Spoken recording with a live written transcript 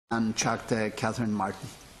And seachtaine Catherine Martin.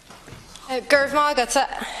 Gurv Magat,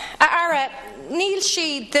 Ara, Níl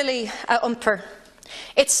she dilly a umper.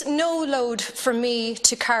 It's no load for me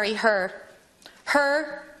to carry her.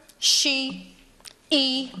 Her, she,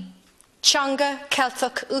 teanga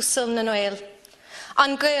Gaeltach úsal na Dáil.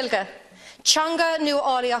 An Gaeilge, teanga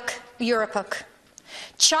nuálaíoch Europach.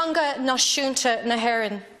 Teanga náisiúnta na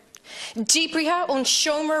Héireann. Díbrithe ón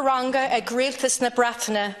seomar ranga ag Gaeltas na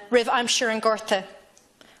Breataine, ribh aimsir an Gorta.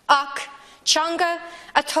 Ach, teanga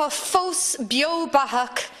atá fós bio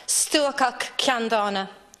bathach stuachach ceandána.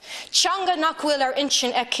 Teanga nach bhfuil ar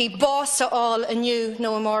insin eici bás aáil aniu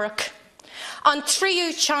nó amórach. An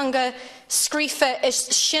tríú teanga scríofa is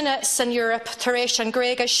sinne san Europe tar éis an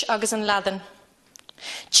Gaeilge agus an Ladan.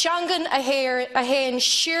 Teangan a héin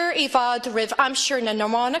siar I bhfad ribh aimsir na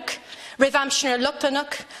Normánach, ribh aimsir na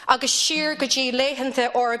Luachtanach agus siar go dtí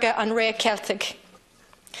léithanta orga an ré Celtic.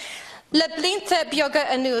 Le blianta beaga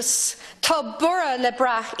anuas, tá bura le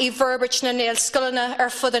brath I bhforbairt na Néal scoileanna ar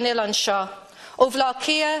fud an Uileán seo, ó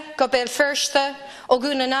bhlácia go béal firsta, ó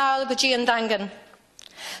gúnanáil go dtí an dangan.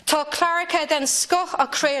 Tá claracha den scoth a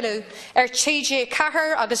chéiliú ar TG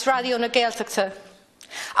Cahar agus radio na Gaeltachta.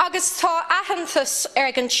 Agus tá ahantas ar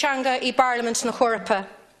an teanga I Parliament na Chorpa.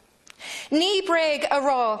 Ní breig a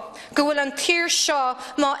rá go bhfuil an tír seo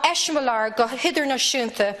má eisimelar go hidir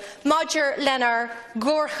náisiúnta, maidir lenar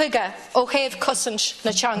gcomharthaige ó chéamh cosint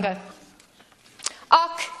na teanga.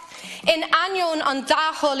 Ach, in aineoin an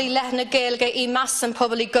dátholaí leith na Gaeilge I meassan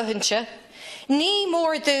pobl I gcothinte, ní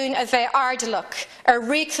mór dún a bheith ardalach ar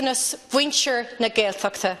riachtanas mhuintir na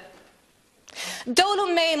Gaeltachta.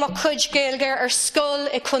 Dólam mé má chuid Gaeilge ar scoil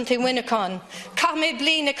I cuntaí Winnicán, cha mé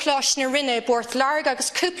bliain na clás na rinne bort larg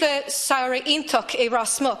agus cúpla saoire iontach I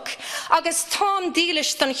Rasmuch, agus tám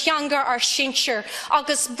dílis don cheanga ar sinseir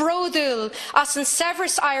agus brodúil as an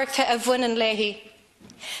severas airta a bhuinan léhi.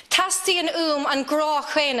 Tastí an an grá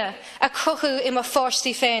chéine a cothú I má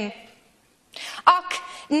pháistí féin. Ach,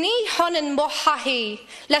 ní honan mothaí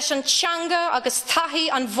leis an teanga agus taithí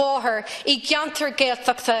an bmháthair I gceantar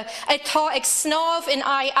Gaeltachta atá ag snámh in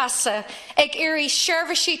aghaidh asa ag iarraidh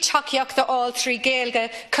seirbhísí tacaíocht aáil trí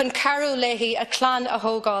Gaeilge chun carú léhi a clann a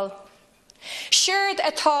thógáil. Siúd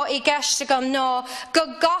atá I gceiste gom ná go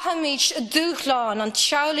gahamid dúchláin an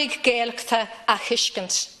teaghlaigh Gaeltachta a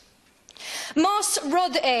thuiscint. Más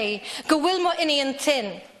rud é go bhfuil mo inaíon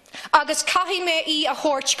tin, agus caithí mé I a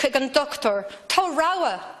thabhairt chuig an doctor, tá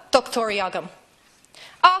rogha doctorí agam.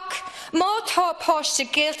 Ach, má tá páiste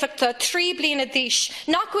Gaeltachta 3 bliana d'aois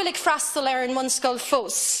nach bhfuil ag freastal ar an munscoil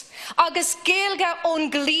fós, agus Gaeilge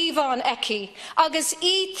ón gníomhán eici, agus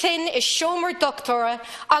tin is seomar doctora,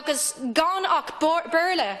 agus gan ach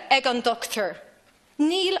burla ag an doctor.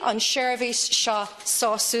 Níl an seirbhís seo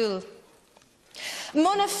sásúil.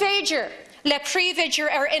 Muna féidir le príomhaidir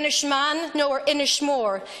ar inis man nó ar inis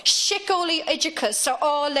mór, sicólaí oideachas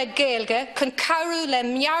aáil le Gaeilge chun carú le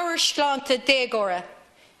meabhair sláinte déagóra.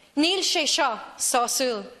 Níl sé seo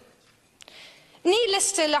sásúil. Ní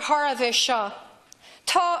liste le tharbheith seo.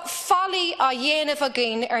 Tá fallaí a dhéanamh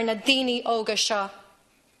agén ar na daoine óga seo.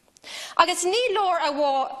 Agus ní leor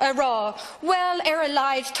a rá, well ar a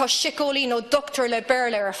laghad tá sicólaí nó doctor le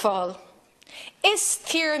béarla ar fáil. Is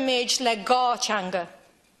tír méid le gá teanga.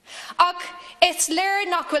 Ach, it's léir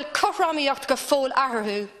nach bhfuil cothrámaíocht go fóil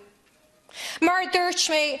athrthú. Mar dúirt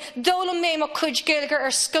mé, dólam mé má chuid Gaeilge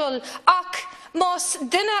ar scoil, ach, más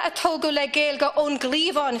duine a tógadh le Gaeilge ón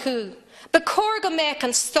gníomhán thu, ba cóir go méid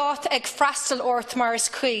an stáit ag freastal ort mar is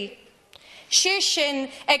cuí. Sé sin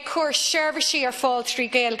ag cúr seirbhísí ar fáil trí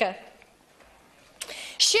Gaeilge.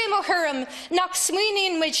 Sé mo thuirim nach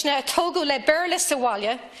smaoiníonn muidne a tógadh le béarla sa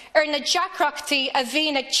bhaile ar na deacrachtaí a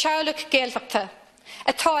bhíonn ag teaghlaigh Gaeltachta,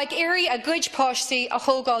 atá ag iarraidh a gcuid páistí a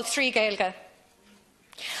thógáil trí Gaeilge.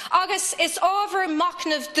 Agus is ábhar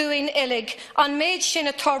macnamh dúin uilig an méid sin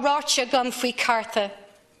atá ráite gom faoi carta.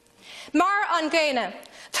 Mar an ggéine,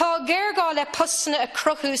 tá géargáil le postanna a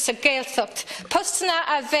cruthú sa Gaeltacht, postanna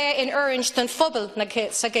a bheith in orange don phobal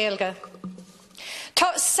sa Gaeilge.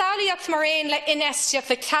 Tá saolaíocht mar aon le ineisteach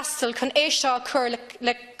le castal chun éisteá cur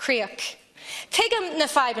le críoch. Tuigim na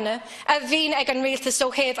feibanna a bhíonn ag an rialtas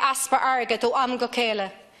ó thaobh aspa airgid ó am go céile,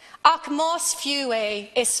 ach más fiú é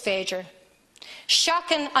is féidir.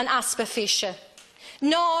 Seachtain an aspa físe,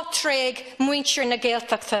 ná tréig mhuintir na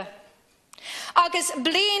Gaeltachta. Agus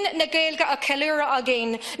bliain na Gaeilge a chéiliúradh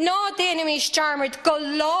agén, ná déanaimis dearmad go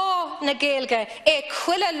lá na Gaeilge é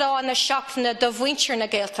chuile lá na seachtaine do mhuintir na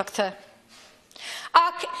Gaeltachta.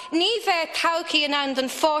 Ach ní bheith todhchaí in ann don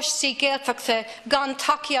pháistí Gaeltachta gan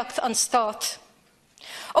tacaíocht an stáit.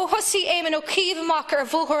 ó thosaí éimeann ó cíomhamach ar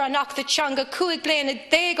bhóthar annach de teanga 5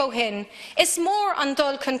 bliain ó hin, is mór an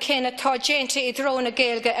dul chun cin atá déanta I dtreo na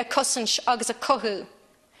Gaeilge a cosint agus a cothú.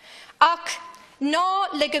 Ach ná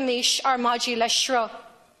ligamis ar maidí le sro.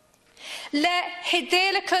 Le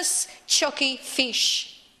hidéalachas todhchaí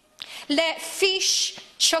fís. Le fís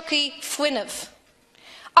todhchaí fuinmh.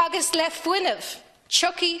 Agus le fuinmh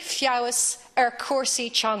todhchaí feabhas ar cuasaí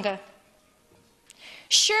teanga.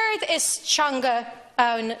 Siúrd is teanga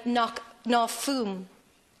ann ná fuam.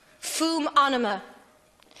 Fuam anama.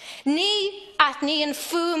 Ní aithníonn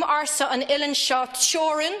fuam arsa an Uileann seo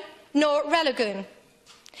teorann nó reilagún.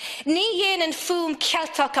 Ní dhéanann fuam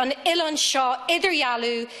Gaeltach an Uileann seo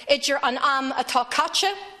idirhealú idir an am atá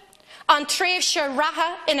caite, an tréimhse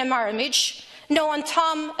ratha ina maramid, nó an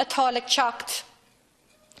tam atá le teacht.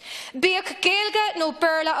 Bíodh Gaeilge nó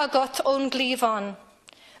bearla agat ón gníomhán.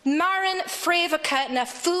 Maran fréamhacha na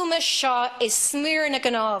fuama seo is smúr na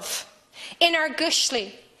gnámh, inar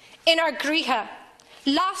guislí, inar gríthe,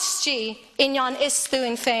 lastí in an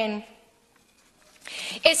isthúin féin.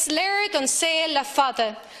 Is léir don saoil le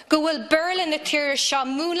fada go bhfuil bearla na tíre seo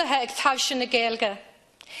múlathe ag thabhse na Gaeilge.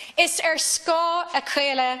 Is ar scá a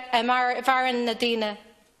chuile a bharan na daoine.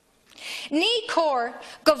 Ní cór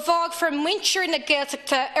go bhág for mhuintir na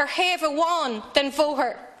Gaeltachta ar thaobh amháin den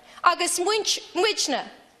bhóthar, agus muidne,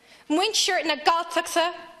 mhuintir na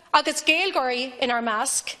Gaeltachta agus Gaeilgeoirí inar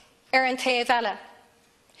measc ar an taobh eile.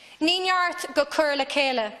 Ní neart go cur le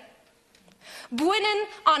chéile. Buineann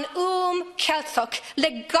an Gaeltach le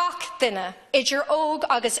gach duine idir óg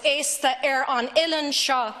agus éasta ar an Uileann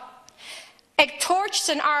seo. Ag tabhairt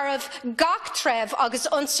san aireamh gach treibh agus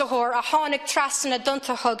ionsathóir a tháinig trasanna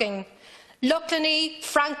dunta thugainn, Luchtlannaí,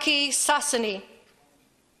 Francaí, Sasannaí.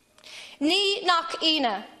 Ní nach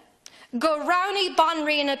ine, go rognaí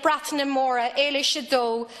banríonna Breataine móra éilise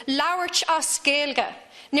dó, labhairt as Gaeilge,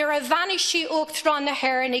 nuair a bhainigh uachtarán na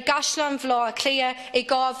hÉireann I gaslan bhlá clia I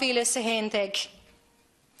 2011.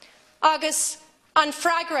 Agus an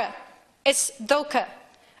freagra is dócha,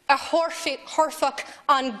 a thorfach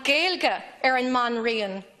an Gaeilge ar an man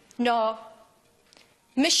rian, ná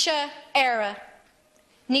mise éire,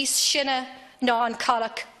 níos sinne ná an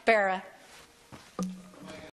cailleach beara.